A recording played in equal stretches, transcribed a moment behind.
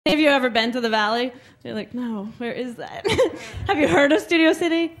Have you ever been to the Valley? You're like, no, where is that? Have you heard of Studio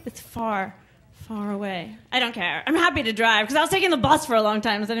City? It's far, far away. I don't care. I'm happy to drive, because I was taking the bus for a long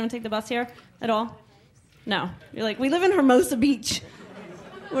time. Does anyone take the bus here at all? No. You're like, we live in Hermosa Beach.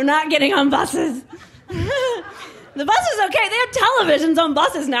 We're not getting on buses. The bus is okay. They have televisions on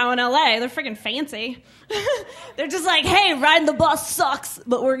buses now in LA. They're freaking fancy. They're just like, hey, riding the bus sucks,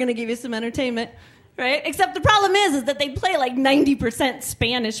 but we're going to give you some entertainment. Right? Except the problem is that they play like 90%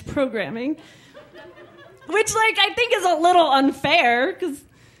 Spanish programming, which I think is a little unfair because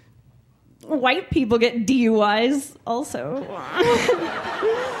white people get DUIs also.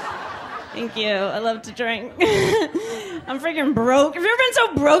 Thank you. I love to drink. I'm freaking broke. Have you ever been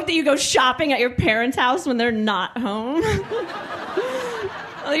so broke that you go shopping at your parents' house when they're not home?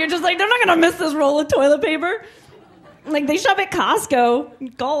 You're just like, they're not going to miss this roll of toilet paper. Like, they shop at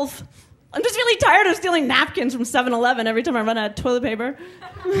Costco, Gulf. I'm just really tired of stealing napkins from 7-Eleven every time I run out of toilet paper.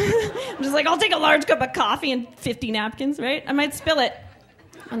 I'm just like, I'll take a large cup of coffee and 50 napkins, right? I might spill it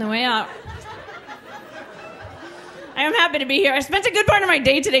on the way out. I am happy to be here. I spent a good part of my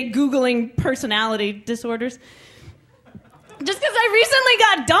day today Googling personality disorders. Just because I recently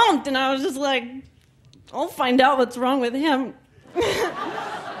got dumped, and I was just like, I'll find out what's wrong with him.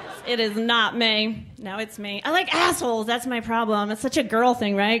 It is not me. No, it's me. I like assholes. That's my problem. It's such a girl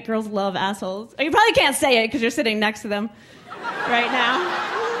thing, right? Girls love assholes. You probably can't say it because you're sitting next to them right now.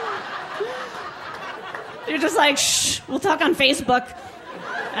 You're just like, shh, we'll talk on Facebook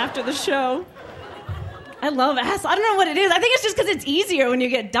after the show. I love assholes. I don't know what it is. I think it's just because it's easier when you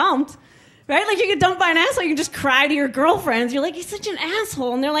get dumped, right? Like, you get dumped by an asshole, you can just cry to your girlfriends. You're like, he's such an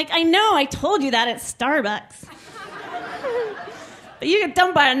asshole. And they're like, I know, I told you that at Starbucks. But you get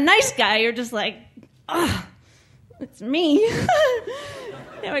dumped by a nice guy, you're just like, ugh, it's me.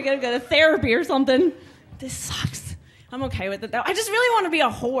 Now I gotta go to therapy or something. This sucks. I'm okay with it, though. I just really want to be a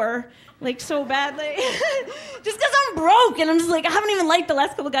whore, like, so badly. Just because I'm broke, and I'm just like, I haven't even liked the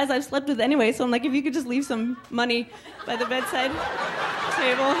last couple guys I've slept with anyway, so I'm like, if you could just leave some money by the bedside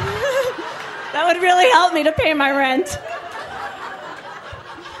table, that would really help me to pay my rent.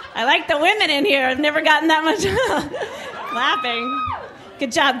 I like the women in here. I've never gotten that much laughing.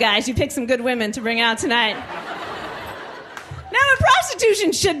 Good job, guys. You picked some good women to bring out tonight. Now,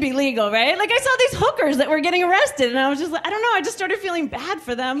 prostitution should be legal, right? Like, I saw these hookers that were getting arrested, and I was just like, I don't know, I just started feeling bad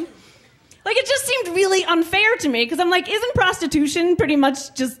for them. Like, it just seemed really unfair to me, because I'm like, isn't prostitution pretty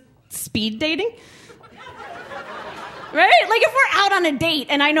much just speed dating? Right? Like, if we're out on a date,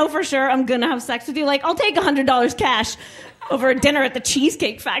 and I know for sure I'm gonna have sex with you, like, I'll take $100 cash over a dinner at the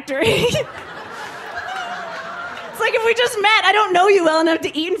Cheesecake Factory. It's like, if we just met, I don't know you well enough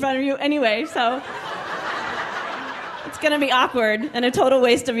to eat in front of you anyway, so it's gonna be awkward and a total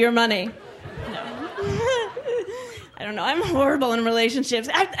waste of your money. No. I don't know, I'm horrible in relationships.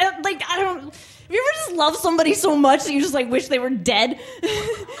 I don't... Have you ever just loved somebody so much that you just, like, wish they were dead?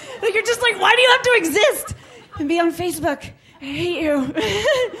 Like, you're just like, why do you have to exist and be on Facebook? I hate you.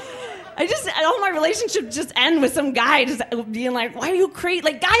 All my relationships just end with some guy just being like, why are you crazy?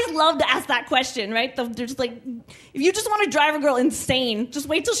 Like, guys love to ask that question, right? They're just like, if you just want to drive a girl insane, just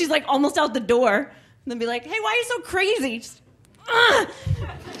wait till she's, like, almost out the door, and then be like, hey, why are you so crazy? Just, I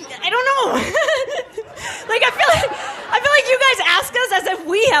don't know. Like, I feel like you guys ask us as if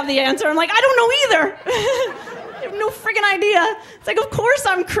we have the answer. I'm like, I don't know either. I have no friggin' idea. It's like, of course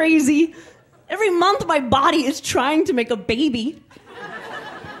I'm crazy. Every month my body is trying to make a baby.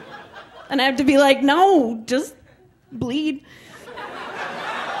 And I have to be like, no, just bleed.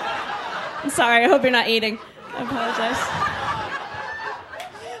 I'm sorry, I hope you're not eating. I apologize.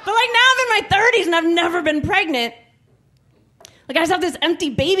 But, like, now I'm in my 30s and I've never been pregnant. Like, I just have this empty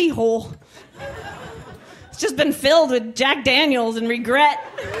baby hole. It's just been filled with Jack Daniels and regret.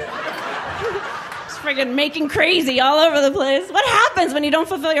 Just friggin' making crazy all over the place. What happens when you don't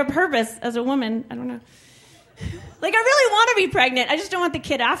fulfill your purpose as a woman? I don't know. Like, I really want to be pregnant. I just don't want the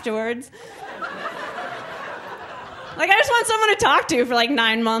kid afterwards. Like, I just want someone to talk to for, like,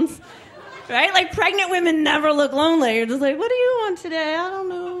 9 months. Right? Like, pregnant women never look lonely. You're just like, what do you want today? I don't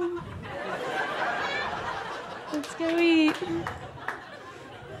know. Let's go eat.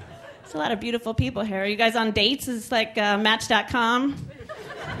 There's a lot of beautiful people here. Are you guys on dates? It's like Match.com,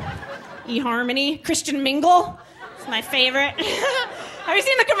 eHarmony, Christian Mingle. It's my favorite. Have you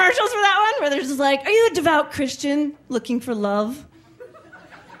seen the commercials for that one? Where they're just like, are you a devout Christian looking for love,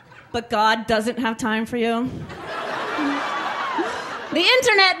 but God doesn't have time for you? The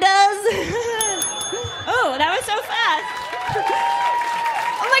internet does. Oh, that was so fast.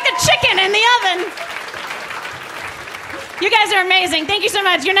 I'm like a chicken in the oven. You guys are amazing. Thank you so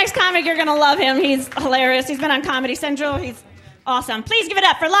much. Your next comic, you're going to love him. He's hilarious. He's been on Comedy Central. He's Awesome. Please give it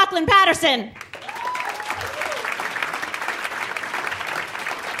up for Lachlan Patterson.